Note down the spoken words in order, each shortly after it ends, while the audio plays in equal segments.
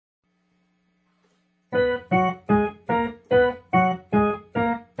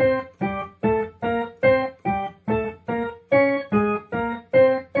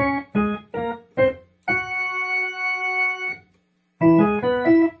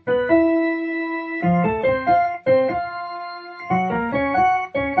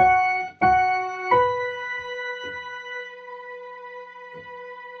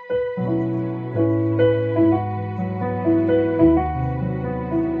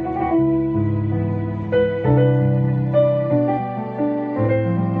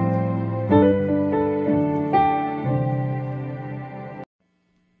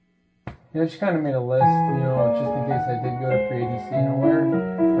just kind of made a list, just in case I did go to free agency, where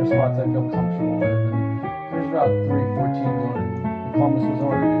are spots I feel comfortable with. And there's about 3-4 teams on it. And Columbus was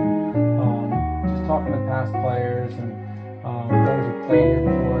Oregon. Just talking to past players and players who played here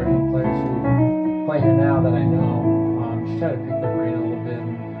before and players who play here now that I know. Just try to pick their brain a little bit.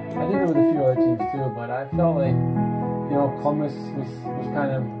 And I did it with a few other teams too, but I felt like, Columbus was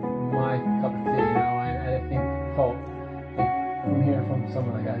kind of my cup of tea. I think felt like from hearing from some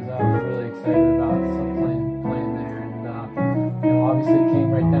of the guys, I was really excited about some playing there. And obviously it came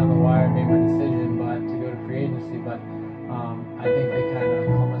right down the wire, made my decision, but to go to free agency. But I think they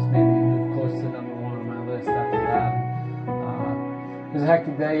Columbus made me move close to number one on my list after that. It was a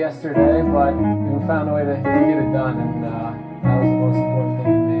hectic day yesterday, but we found a way to get it done, and that was the most important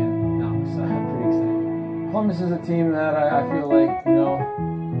thing to me. And so I'm pretty excited. Columbus is a team that I feel like,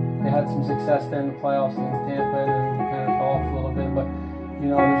 they had some success there in the playoffs against Tampa and then kind of fell off a little bit. But,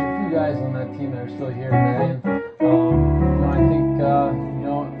 there's a few guys on that team that are still here today. And, I think, I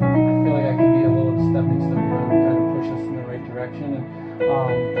feel like I can be a little stepping stone and kind of push us in the right direction. And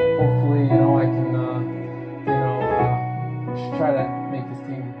hopefully, I can, just try to make this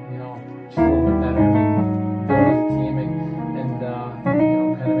team, just a little bit better. Build as a team and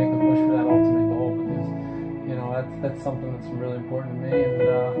kind of make a push for that ultimate goal, because, that's something that's really important to me. And,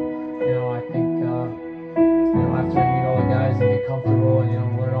 I think, after I meet all the guys and get comfortable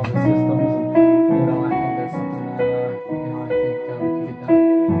and, learn all the systems